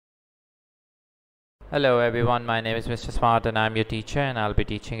Hello everyone, my name is Mr. Smart and I'm your teacher, and I'll be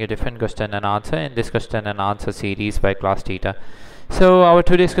teaching a different question and answer in this question and answer series by Class Theta. So our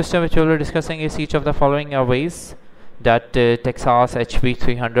today's question which we'll be discussing is each of the following ways that Texas HB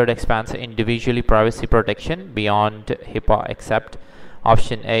 300 expands individually privacy protection beyond HIPAA except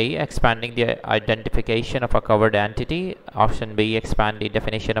option A, expanding the identification of a covered entity. Option B, expand the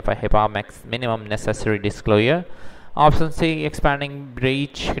definition of a HIPAA minimum necessary disclosure. Option C, expanding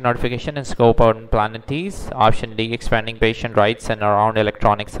breach notification and scope on planeties. Option D, expanding patient rights and around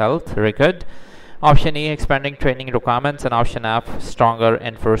electronic health record. Option E, expanding training requirements. And option F, stronger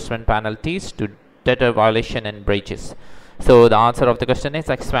enforcement penalties to deter violation and breaches. So the answer of the question is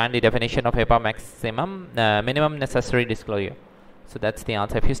expand the definition of HIPAA minimum necessary disclosure. So that's the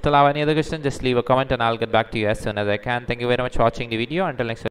answer. If you still have any other question, just leave a comment and I'll get back to you as soon as I can. Thank you very much for watching the video. Until next time.